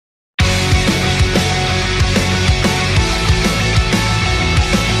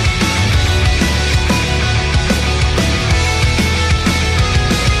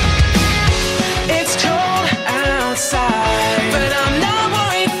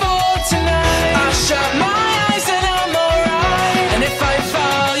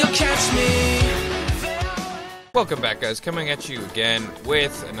Welcome back, guys. Coming at you again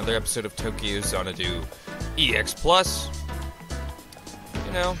with another episode of Tokyo Xanadu EX Plus.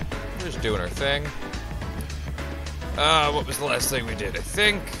 You know, we're just doing our thing. What was the last thing we did? I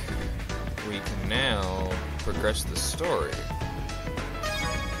think we can now progress the story.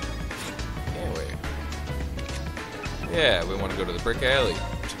 Anyway. Yeah, we want to go to the brick alley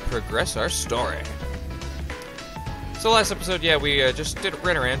to progress our story. So last episode, yeah, we just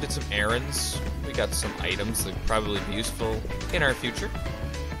ran around, did some errands. We got some items that would probably be useful in our future.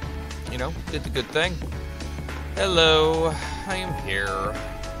 You know, did the good thing. Hello, I am here.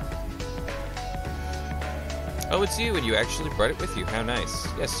 Oh, it's you, and you actually brought it with you. How nice.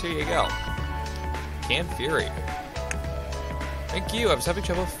 Yes, here you go. Canned Fury. Thank you. I was having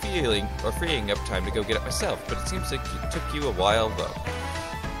trouble freeing up time to go get it myself, but it seems like it took you a while,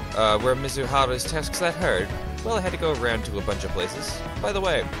 though. Were Mizuhara's tasks that hard? Well, I had to go around to a bunch of places. By the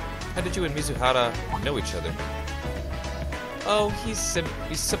way, how did you and Mizuhara know each other? Oh, he's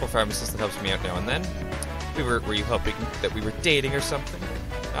a simple pharmacist that helps me out now and then. Were you hoping that we were dating or something?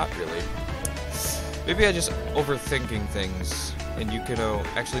 Not really. Maybe I'm just overthinking things, and Yukino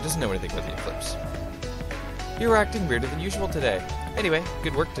actually doesn't know anything about the eclipse. You were acting weirder than usual today. Anyway,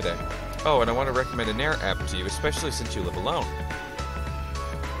 good work today. Oh, and I want to recommend a Nair app to you, especially since you live alone.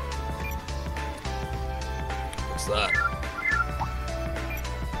 What's that?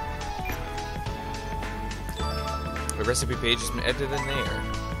 The recipe page has been edited in Nair.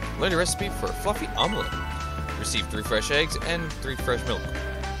 Learn a recipe for a fluffy omelet. Receive 3 fresh eggs and 3 fresh milk.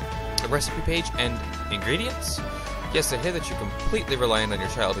 A recipe page and ingredients? Yes, I hear that you're completely reliant on your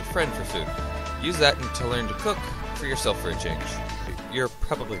childhood friend for food. Use that to learn to cook for yourself for a change. You're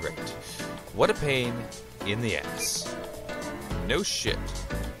probably right. What a pain in the ass. No shit.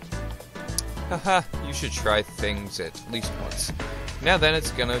 Haha, you should try things at least once. Now then, it's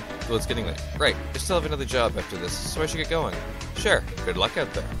getting late. Right, I still have another job after this, so I should get going. Sure, good luck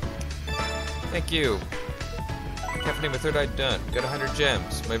out there. Thank you. Caffeinating my third eye done. Got 100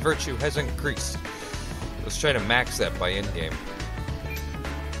 gems. My virtue has increased. Let's try to max that by endgame.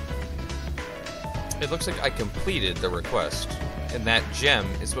 It looks like I completed the request, and that gem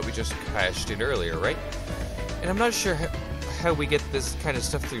is what we just cashed in earlier, right? And I'm not sure how we get this kind of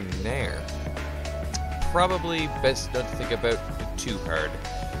stuff through Nair. Probably best not to think about it too hard.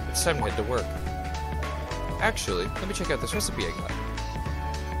 It's time to head to work. Actually, let me check out this recipe I got.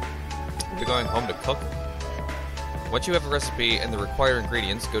 We're going home to cook. Once you have a recipe and the required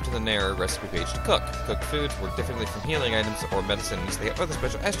ingredients, go to the Nair recipe page to cook. Cooked foods work differently from healing items or medicines. They have other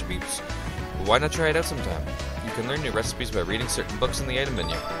special attributes. Why not try it out sometime? You can learn new recipes by reading certain books in the item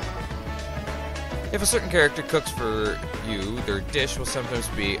menu. If a certain character cooks for you, their dish will sometimes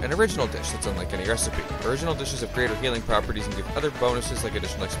be an original dish that's unlike any recipe. Original dishes have greater healing properties and give other bonuses like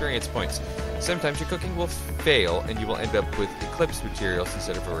additional experience points. Sometimes your cooking will fail and you will end up with eclipse materials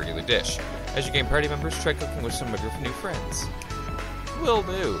instead of a regular dish. As you gain party members, try cooking with some of your new friends. Will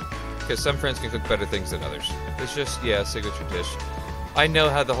do. Because some friends can cook better things than others. It's just, yeah, a signature dish. I know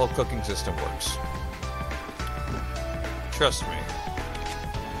how the whole cooking system works. Trust me.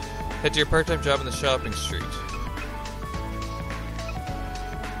 Head to your part-time job in the shopping street.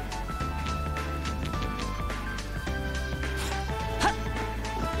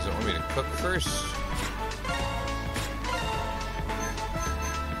 Does it want me to cook first?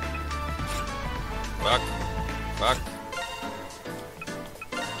 Fuck. Fuck.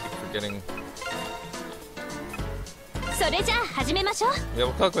 Keep forgetting. Yeah,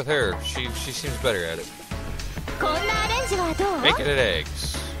 we'll cook with her. She seems better at it. Bacon and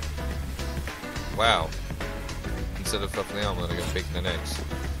eggs. Wow. Instead of fluffing the omelet, I got bacon and eggs.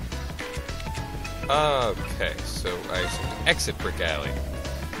 Okay, so I have to exit Brick Alley.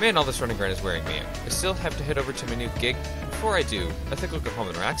 Man, all this running around is wearing me out. I still have to head over to my new gig. Before I do, I think I'll go home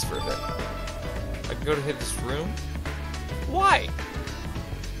and relax for a bit. I can go to hit this room? Why?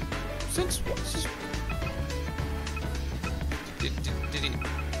 Since what?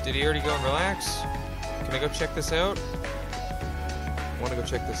 Did he already go and relax? Can I go check this out? I want to go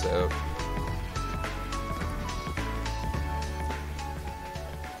check this out.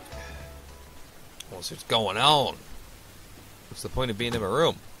 What's going on? What's the point of being in my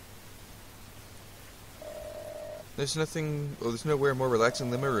room? There's nothing... Oh, there's nowhere more relaxing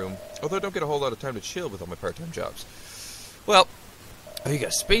than my room. Although I don't get a whole lot of time to chill with all my part-time jobs. Well, oh, you got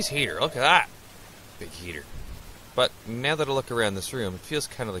a space heater. Look at that. Big heater. But now that I look around this room, it feels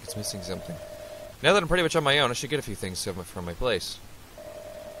kind of like it's missing something. Now that I'm pretty much on my own, I should get a few things from my place.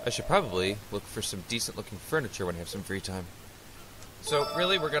 I should probably look for some decent-looking furniture when I have some free time. So,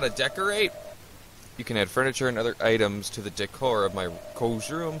 really, we're gonna decorate? You can add furniture and other items to the decor of my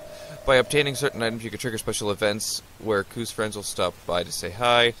Ku's room. By obtaining certain items, you can trigger special events where Ku's friends will stop by to say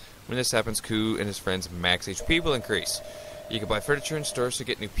hi. When this happens, Ku and his friends' max HP will increase. You can buy furniture in stores to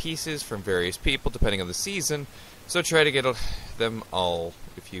get new pieces from various people depending on the season, so try to get them all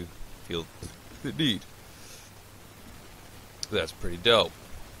if you feel the need. That's pretty dope.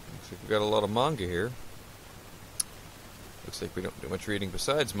 Looks like we got a lot of manga here. Looks like we don't do much reading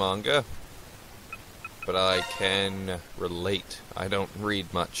besides manga. But I can relate. I don't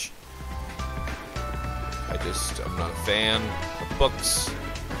read much. I'm not a fan of books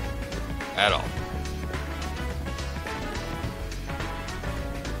at all.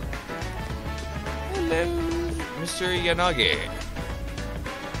 Hello, Mr. Yanagi.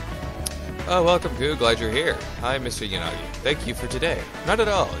 Oh, welcome, Goo. Glad you're here. Hi, Mr. Yanagi. Thank you for today. Not at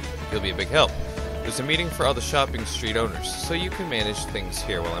all. You'll be a big help. There's a meeting for all the shopping street owners, so you can manage things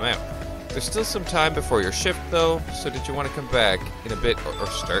here while I'm out. There's still some time before your shift, though, so did you want to come back in a bit or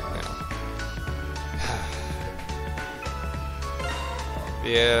start now?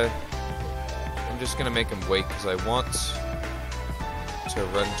 Yeah, I'm just going to make him wait because I want to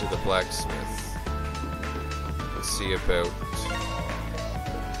run to the blacksmith. Let's see about...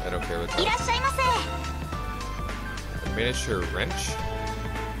 I don't care what that. A miniature wrench?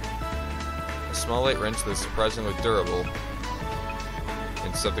 A small light wrench that's surprisingly durable.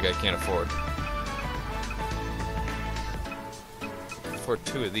 And something I can't afford. Afford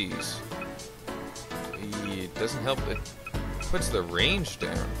 2 of these. It doesn't help. It puts the range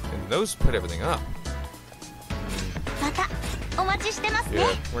down, and those put everything up.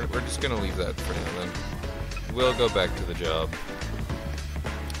 Yeah, we're just gonna leave that for now. Then we'll go back to the job.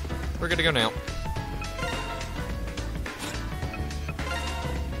 We're gonna go now.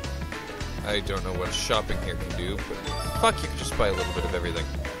 I don't know what shopping here can do, but fuck, you can just buy a little bit of everything.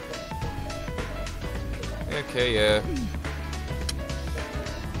 Okay, yeah.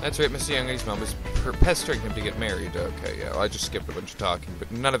 That's right, Mr. Youngi's mom was pestering him to get married. Okay, yeah, well, I just skipped a bunch of talking,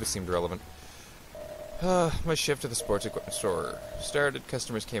 but none of it seemed relevant. My shift at the sports equipment store started.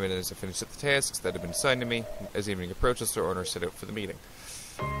 Customers came in as I finished up the tasks that had been assigned to me. As evening approached, the store owner set out for the meeting.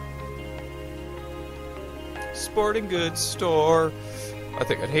 Sporting goods store. I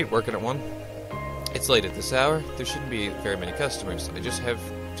think I'd hate working at one. It's late at this hour. There shouldn't be very many customers. I just have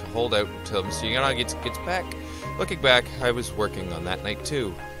to hold out until Mr. Yanagi gets back. Looking back, I was working on that night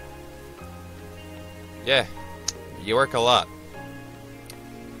too. Yeah, you work a lot.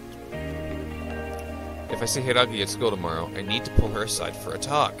 If I see Hiragi at school tomorrow, I need to pull her aside for a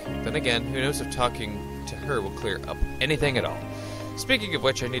talk. Then again, who knows if talking to her will clear up anything at all. Speaking of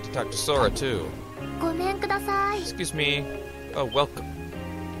which, I need to talk to Sora too. Excuse me. Oh, welcome.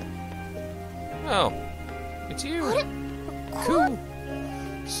 Oh, it's you. Cool.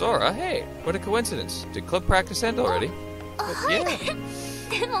 Sora, hey, what a coincidence. Did club practice end already? But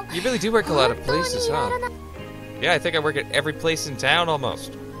yeah. You really do work a lot of places, huh? Yeah, I think I work at every place in town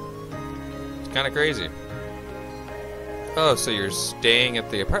almost. It's kind of crazy. Oh, so you're staying at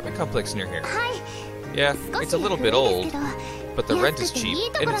the apartment complex near here? Yeah, it's a little bit old, but the rent is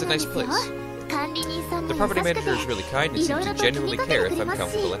cheap and it's a nice place. The property manager is really kind and seems to genuinely care if I'm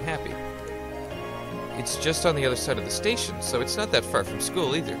comfortable and happy. It's just on the other side of the station, so it's not that far from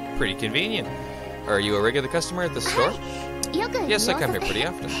school either. Pretty convenient. Are you a regular customer at the store? Yes, I come here pretty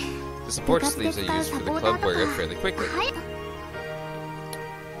often. The support sleeves I use for the club wear out fairly quickly.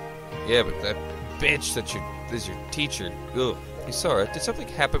 Yeah, but that bitch that is your teacher. Ugh. Hey, Sora, did something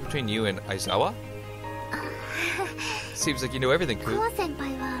happen between you and Aizawa? Seems like you know everything, Ku.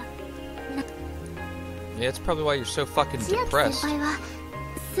 Yeah, that's probably why you're so fucking depressed.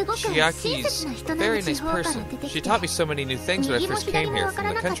 Chiaki's a very nice person. She taught me so many new things when I first came here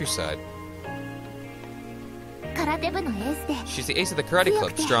from the countryside. She's the ace of the karate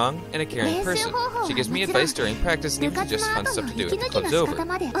club, strong and a caring person. She gives me advice during practice and even suggests fun stuff to do if the club's over.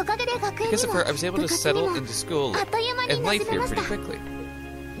 Because of her, I was able to settle into school and life here pretty quickly.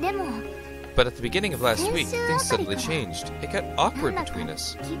 But at the beginning of last week, things suddenly changed. It got awkward between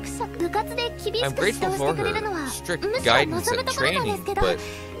us. I'm grateful for her strict guidance and training, but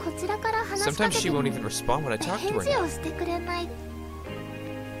sometimes she won't even respond when I talk to her now.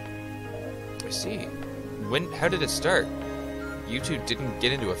 I see. How did it start? You two didn't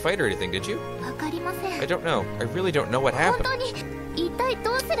get into a fight or anything, did you? I don't know. I really don't know what happened. I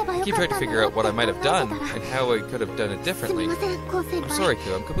keep trying to figure out what I might have done and how I could have done it differently. I'm sorry,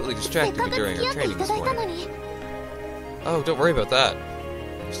 Ku. I'm completely distracted during our training this morning. Oh, don't worry about that.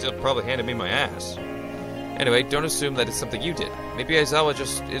 You still probably handed me my ass. Anyway, don't assume that it's something you did. Maybe Aizawa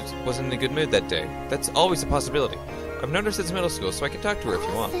just wasn't in a good mood that day. That's always a possibility. I've known her since middle school, so I can talk to her if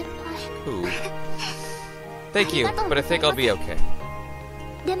you want. Ooh. Thank you, but I think I'll be okay.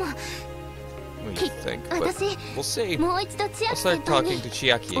 What do you think? But we'll see. I'll start talking to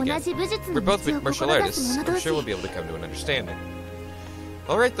Chiaki again. We're both martial artists. I'm sure we'll be able to come to an understanding.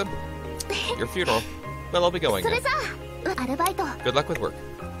 Alright then. Your funeral. Well, I'll be going then. Good luck with work.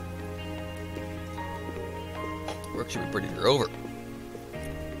 Work should be pretty over.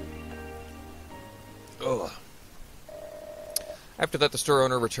 Ugh. After that, the store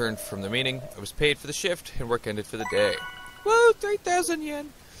owner returned from the meeting. I was paid for the shift, and work ended for the day. Woo! 3,000 yen!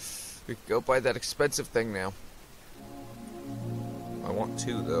 We can go buy that expensive thing now. I want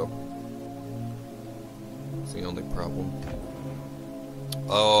 2, though. It's the only problem.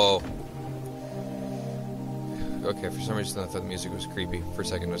 Oh. Okay, for some reason I thought the music was creepy. For a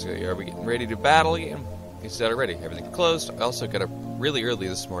second I was like, are we getting ready to battle again? He said already. Everything's closed. I also got up really early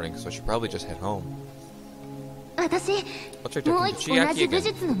this morning, so I should probably just head home. I'll try talking to Chiaki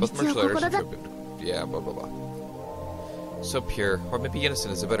again. Both martial artists. Yeah, blah blah blah. So pure, or maybe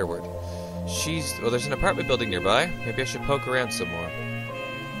innocent is a better word. Well, there's an apartment building nearby. Maybe I should poke around some more.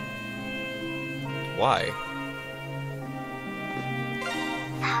 Why?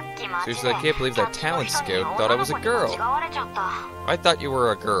 Seriously, I can't believe that talent scout thought I was a girl. I thought you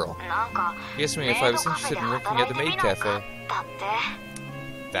were a girl. He asked me if I was interested in working at the maid cafe.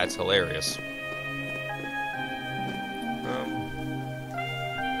 That's hilarious.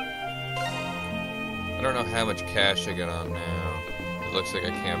 I don't know how much cash I got on now. It looks like I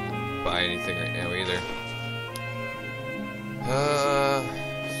can't buy anything right now either.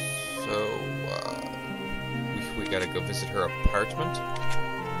 We gotta go visit her apartment.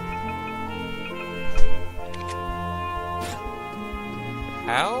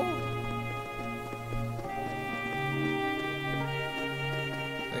 How?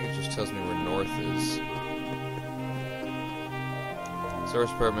 I think it just tells me where north is.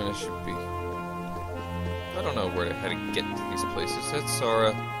 Sora's apartment, it should be. I don't know how to get to these places. That's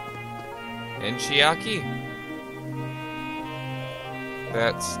Sora. And Chiaki.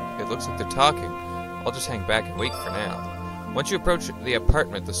 It looks like they're talking. I'll just hang back and wait for now. Once you approach the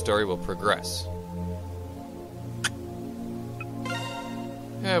apartment, the story will progress.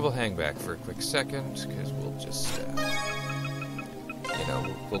 Yeah, we'll hang back for a quick second, because we'll just,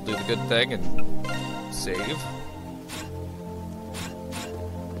 we'll do the good thing and save.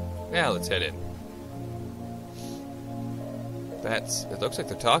 Now let's head in. It looks like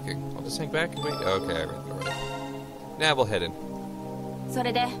they're talking. I'll just hang back and wait. Okay, I read it already. Now we'll head in. What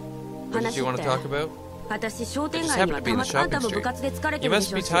did you want to talk about? I just happened to be in the shopping street. You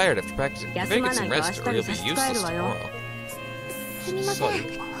must be tired after practicing. You better get some rest or you'll be useless tomorrow.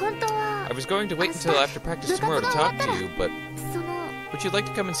 Sorry. I was going to wait until after practice tomorrow to talk to you, but would you like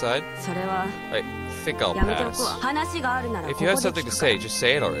to come inside? I think I'll pass. If you have something to say, just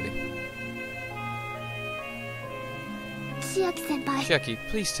say it already. Chiaki,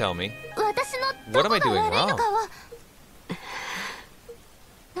 please tell me. What am I doing wrong?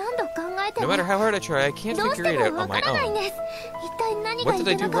 No matter how hard I try, I can't figure it out on my own. What did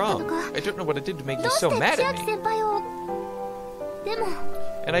I do wrong? I don't know what I did to make you so mad at me.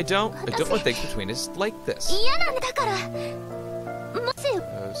 And I don't want things between us like this.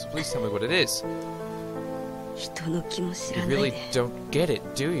 So please tell me what it is. You really don't get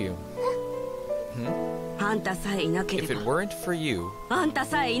it, do you? If it weren't for you, I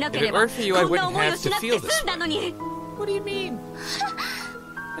wouldn't have to feel this way. What do you mean?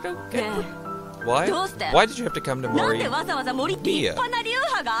 I don't get it. Why? Why did you have to come to Moriya? You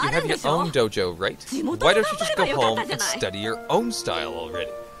have your own dojo, right? Why don't you just go home and study your own style already?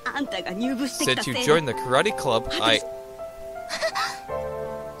 Since you joined the karate club,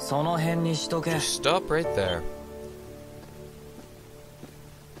 Just stop right there.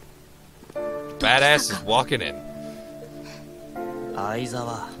 Badass is walking in.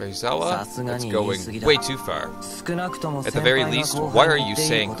 Aizawa? That's going way too far. At the very least, why are you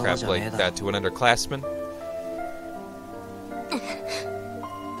saying crap like that to an underclassman?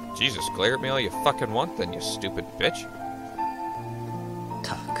 Jesus, glare at me all you fucking want then, you stupid bitch.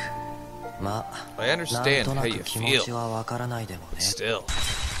 I understand how you feel. Still.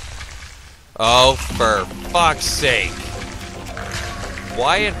 Oh, for fuck's sake.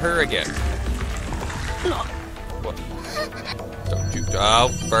 Why at her again? What? Don't you... Oh,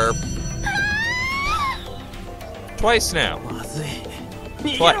 for... Twice now.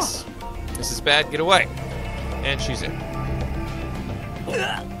 Twice. This is bad, get away. And she's in.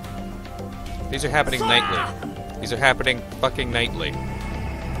 These are happening nightly. These are happening fucking nightly.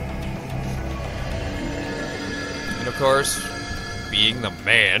 And of course, being the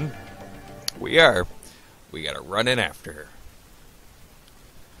man we are, we gotta run in after her.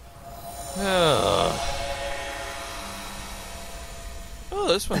 Oh,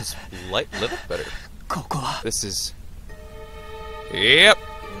 this one's lit up better. This is... Yep,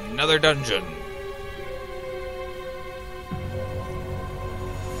 another dungeon.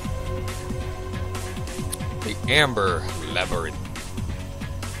 The Amber Labyrinth.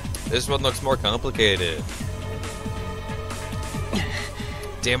 This one looks more complicated.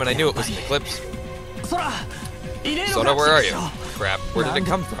 Damn it, I knew it was an eclipse. Sora, where are you? Crap, where did it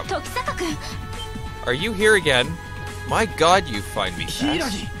come from? Are you here again? My god, you find me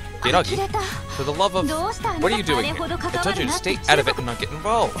fast. Hiragi, for the love of... What are you doing here? I told you to stay out of it and not get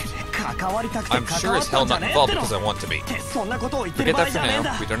involved. I'm sure as hell not involved because I want to be. Forget that for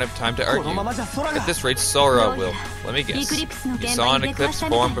now. We don't have time to argue. At this rate, Sora will. Let me guess. You saw an eclipse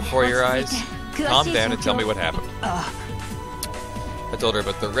form before your eyes? Calm down and tell me what happened. I told her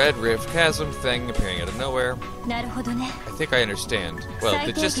about the red rift chasm thing appearing out of nowhere. I think I understand. Well,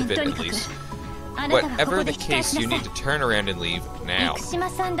 the gist of it, at least. Whatever the case, you need to turn around and leave now.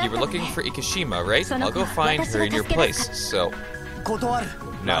 You were looking for Ikishima, right? I'll go find her in your place, so...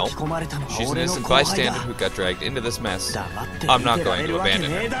 No. She's an innocent bystander who got dragged into this mess. I'm not going to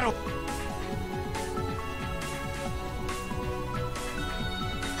abandon her.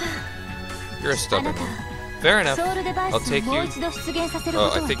 You're a stubborn one. Fair enough. I'll take you...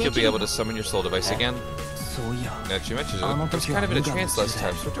 Oh, I think you'll be able to summon your soul device again. Now that you mentioned it, I was kind of in a trance last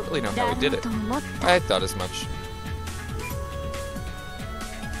time, so I don't really know how I did it. I thought as much.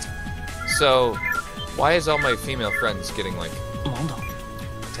 So, why is all my female friends getting, like,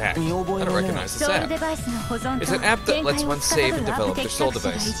 attacked? I don't recognize this app. It's an app that lets one save and develop their soul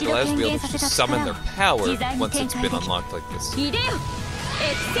device. It allows you to be able to summon their power once it's been unlocked like this.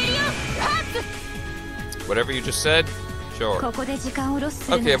 Whatever you just said, sure.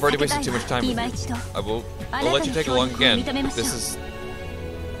 Okay, I've already wasted too much time with you. I'll let you take along again, but this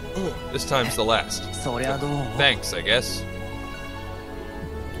time's the last. Thanks, I guess.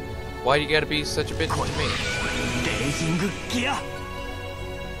 Why do you gotta be such a bitch to me?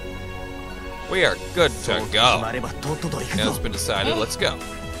 We are good to go. Now it's been decided, let's go.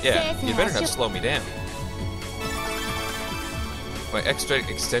 Yeah, you better not slow me down. My extra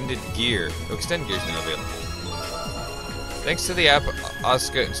extended gear. Oh, extended gear is now available. Thanks to the app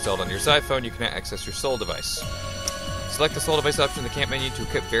Asuka installed on your iPhone, you can access your soul device. Select the soul device option in the camp menu to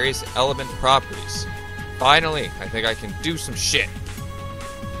equip various element properties. Finally, I think I can do some shit.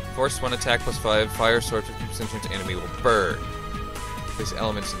 Force 1 attack plus 5, fire sword 50% chance enemy will burn. Place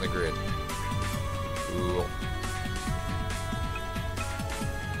elements in the grid. Cool.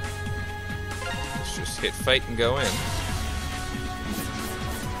 Let's just hit fight and go in.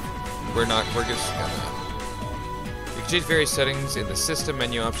 We're just gonna... You can change various settings in the system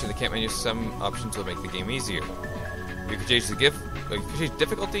menu option, the camp menu. Some options will make the game easier. You can change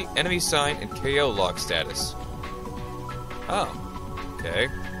difficulty, enemy sign, and KO lock status. Oh, okay.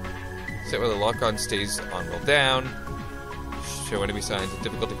 Set whether lock-on stays on while down. Show enemy signs and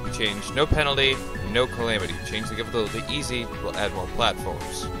difficulty can be changed. No penalty, no calamity. Change the difficulty to easy, will add more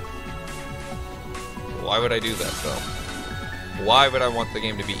platforms. Why would I do that, though? Why would I want the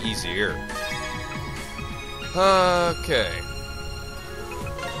game to be easier? Okay.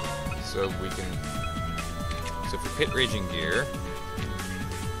 So for pit raging gear,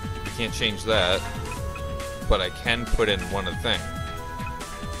 you can't change that, but I can put in one other thing.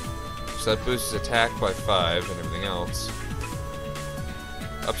 So that boosts attack by 5 and everything else.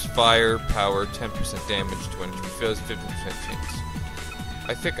 Ups fire, power, 10% damage to when it refills, 50% chance.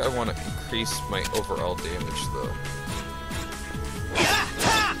 I think I want to increase my overall damage, though.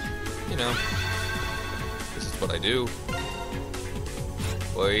 You know, this is what I do.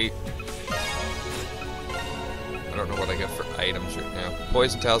 Wait. I don't know what I get for items right now.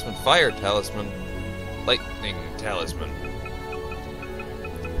 Poison talisman, fire talisman, lightning talisman.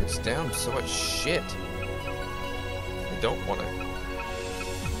 It's down so much shit. I don't want to.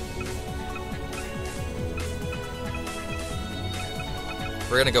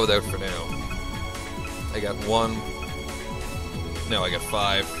 We're gonna go without for now. I got 1. No, I got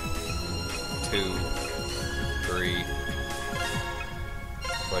 5, 2, 3.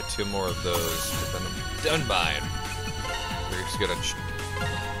 Buy 2 more of those, but then I'm done buying. We're just gonna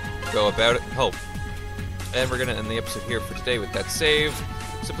go about it and hope. And we're gonna end the episode here for today with that save.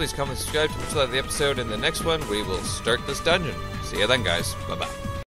 So please comment and subscribe to watch the episode. In the next one, we will start this dungeon. See ya then, guys. Bye-bye.